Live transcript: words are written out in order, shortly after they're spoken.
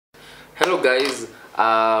Hello guys,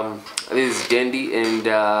 this is Jendi, and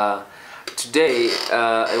today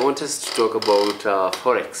I want us to talk about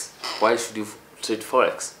Forex. Why should you trade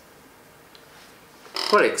Forex?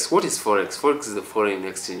 Forex, what is Forex? Forex is the foreign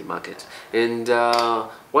exchange market, and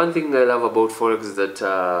one thing I love about Forex is that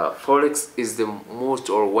Forex is the most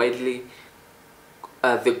or widely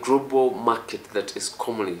the global market that is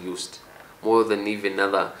commonly used more than even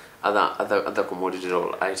other commodities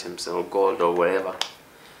or items or gold or whatever.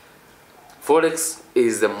 Forex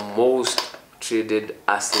is the most traded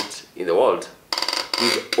asset in the world,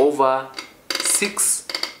 with over $6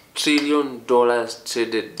 trillion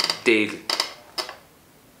traded daily.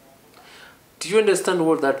 Do you understand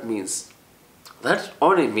what that means? That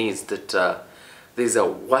only means that there's a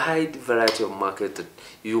wide variety of market that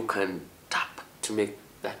you can tap to make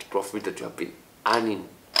that profit that you have been earning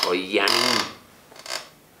or yearning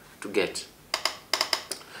to get.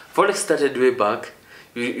 Forex started way back.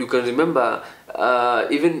 You can remember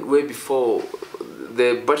even way before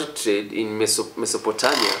the barter trade in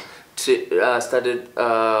Mesopotamia started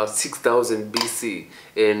 6000 BC,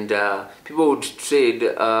 and people would trade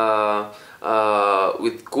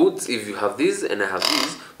with goods. If you have this and I have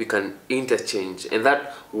this, we can interchange, and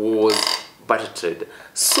that was barter trade.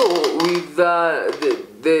 So with the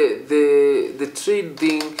trade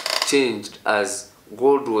thing changed as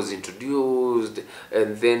gold was introduced,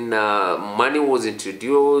 and then money was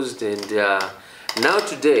introduced, and now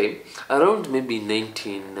today, around maybe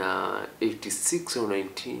 1986 or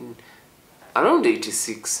around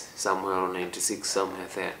 86, somewhere around 96, somewhere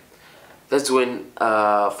there. That's when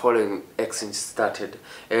foreign exchange started,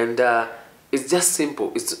 and it's just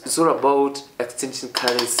simple. It's all about exchanging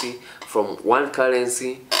currency from one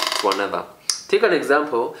currency to another. Take an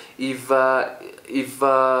example. If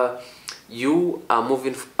you are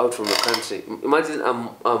moving out from the country. Imagine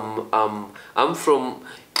I'm from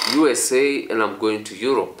USA and I'm going to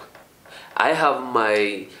Europe. I have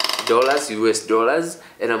my dollars, US dollars,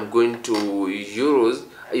 and I'm going to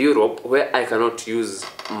Europe, where I cannot use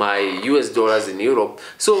my US dollars in Europe.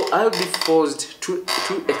 So I'll be forced to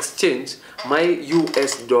exchange my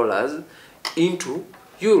US dollars into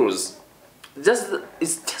euros.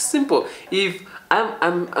 It's just simple. If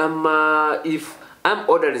I'm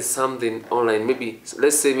ordering something online,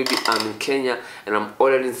 let's say I'm in Kenya and I'm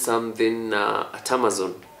ordering something at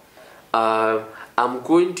Amazon. I'm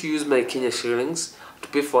going to use my Kenya shillings to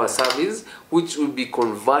pay for a service, which will be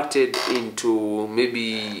converted into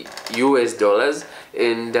maybe US dollars,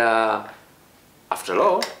 and after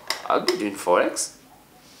all, I'll be doing Forex.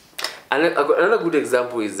 And another good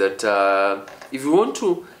example is that if you want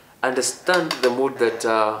to understand the mode that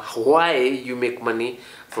why you make money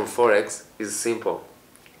from Forex is simple.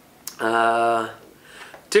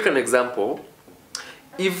 Take an example.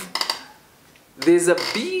 If there's a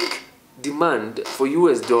big demand for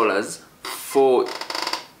US dollars for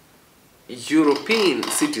European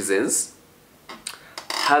citizens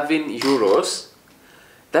having euros,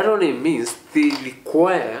 that only means they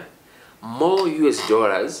require more US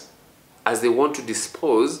dollars as they want to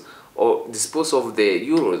dispose of the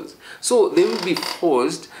euros. So they will be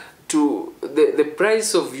forced to, the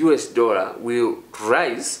price of US dollar will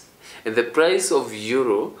rise and the price of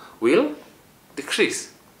euro will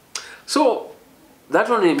decrease. So that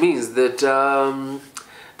only means that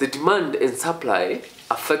the demand and supply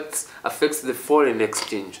affects the foreign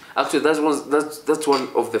exchange. Actually, that's one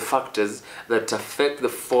of the factors that affect the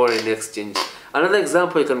foreign exchange. Another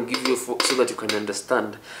example I can give you so that you can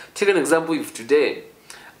understand. Take an example. If today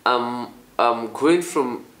I'm going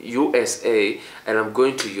from USA and I'm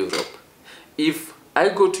going to Europe. If I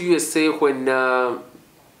go to USA when I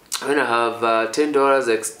have $10,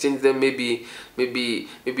 I exchange them maybe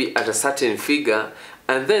at a certain figure,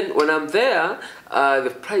 and then when I'm there, the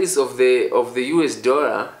price of the US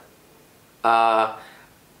dollar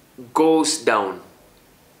goes down.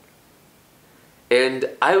 And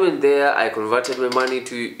I went there, I converted my money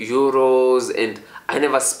to euros, and I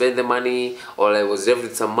never spent the money, or I was left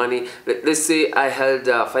with some money. Let's say I held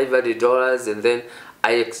 $500, and then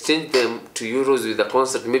I exchanged them to euros with a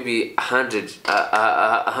constant, maybe 100,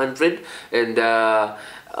 and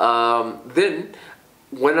then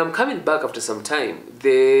when I'm coming back after some time,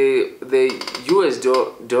 the US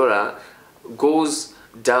dollar goes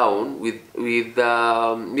down with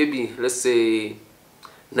maybe, let's say,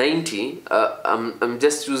 90. I'm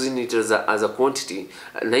just using it as a quantity.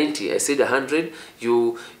 90. I said 100.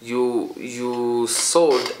 You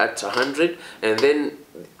sold at 100, and then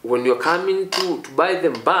when you're coming to buy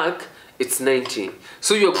them back, it's 90.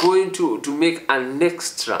 So you're going to make an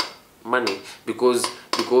extra money because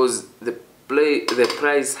the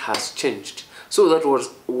price has changed So that was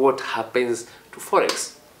what happens to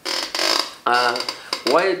Forex.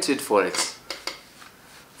 Why trade Forex?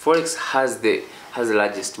 Forex has the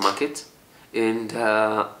largest market, and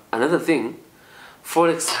another thing,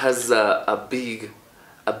 Forex has a big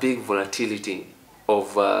volatility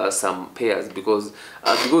of some pairs, because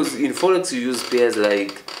in Forex you use pairs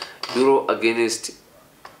like euro against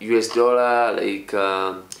US dollar, like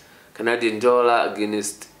Canadian dollar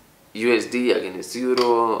against USD, against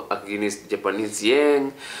euro, against Japanese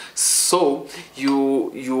yen. So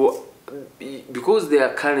you because there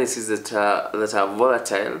are currencies that are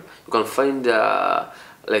volatile, you can find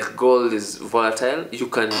like gold is volatile. You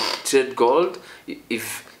can trade gold.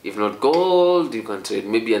 If not gold, you can trade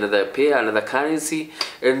maybe another pair, another currency,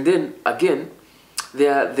 and then again,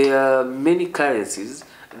 there are many currencies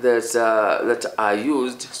that are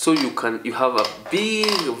used. So you have a big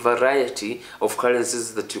variety of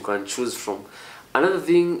currencies that you can choose from. Another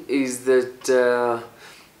thing is that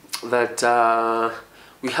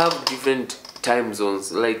we have different time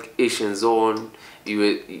zones, like Asian zone.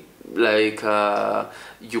 You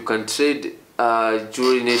can trade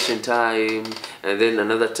during Asian time, and then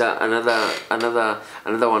another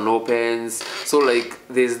one opens. So like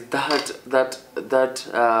there's that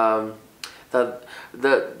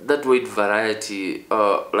wide variety.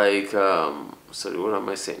 Sorry, what am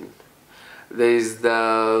I saying? There's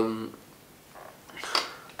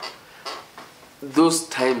those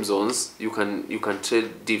time zones. You can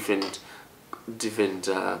trade different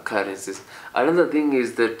currencies. Another thing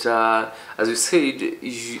is that as you said,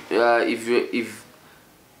 if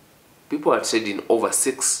people are trading over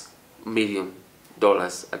 $6 million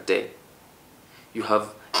a day, you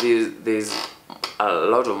have there's a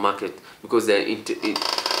lot of market, because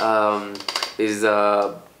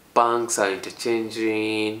banks are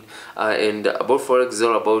interchanging, and about Forex is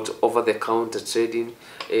all about over-the-counter trading,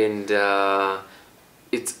 and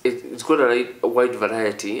it's got a wide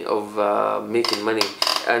variety of making money.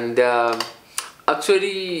 And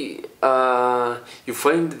actually you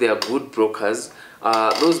find there are good brokers,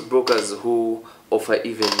 those brokers who offer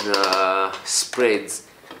even spreads.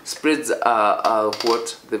 Spreads are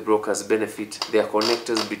what the brokers benefit. They are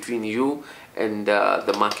connectors between you and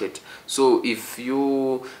the market. So if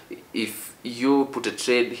you put a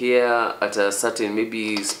trade here at a certain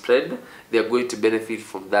maybe spread, they are going to benefit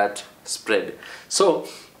from that spread. So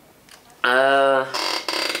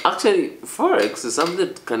actually Forex is something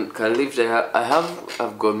that can live.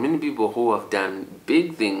 I've got many people who have done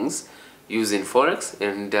big things using Forex,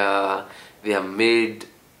 and they have made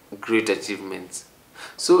great achievements.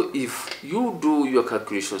 So if you do your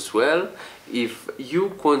calculations well, if you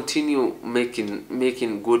continue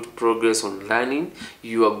making good progress on learning,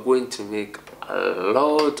 you are going to make a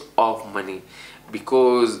lot of money,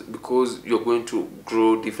 because you're going to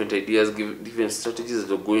grow different ideas, give different strategies that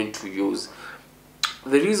you're going to use.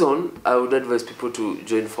 The reason I would advise people to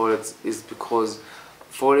join Forex is because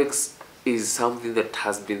Forex is something that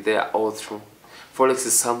has been there all through. Forex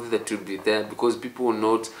is something that will be there because people will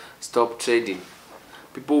not stop trading.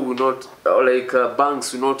 People will not,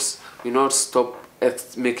 banks will not stop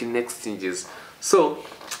making exchanges. So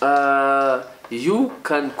you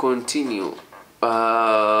can continue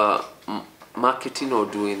marketing or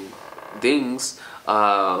doing things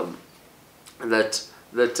that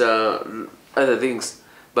other things.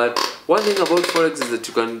 But one thing about Forex is that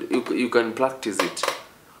you can practice it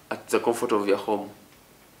at the comfort of your home.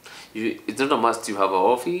 It's not a must you have an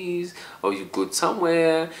office or you go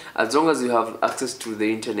somewhere. As long as you have access to the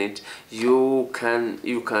internet, you can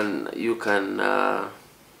do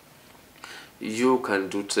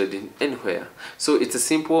trading anywhere. So it's a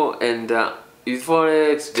simple, and with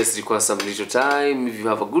Forex just requires some little time. If you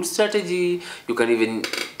have a good strategy, you can even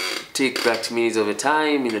take 30 minutes of your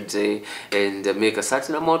time in a day and make a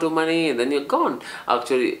certain amount of money, and then you're gone.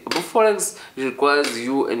 Actually, about Forex, it requires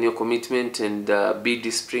you and your commitment, and be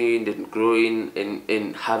disciplined and growing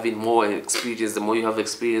and having more experience. The more you have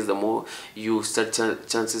experience, the more you start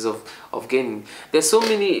chances of gaining. There's so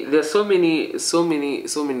many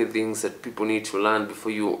things that people need to learn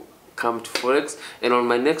before you come to Forex. And on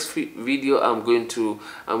my next video, I'm going to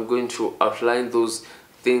outline those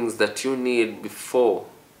things that you need before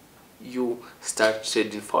you start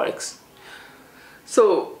trading Forex.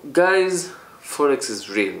 So guys, Forex is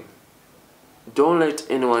real. Don't let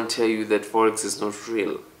anyone tell you that Forex is not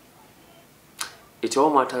real. It all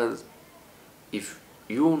matters. If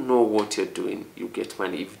you know what you're doing, you get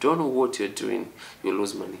money. If you don't know what you're doing, you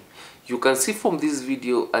lose money. You can see from this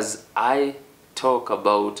video as I talk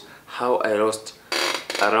about how I lost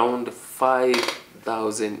around $5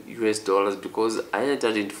 5,000 US dollars because I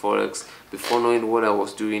entered into Forex before knowing what I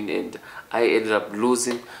was doing, and I ended up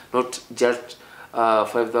losing not just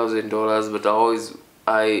 $5,000, but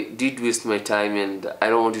I did waste my time, and I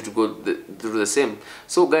don't want you to go through the same.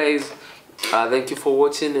 So guys, thank you for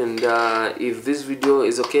watching, and if this video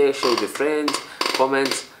is okay, share with your friends,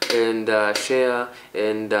 comment, and share,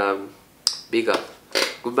 and big up.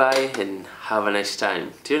 Goodbye and have a nice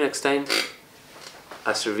time. Till next time,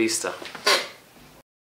 hasta vista.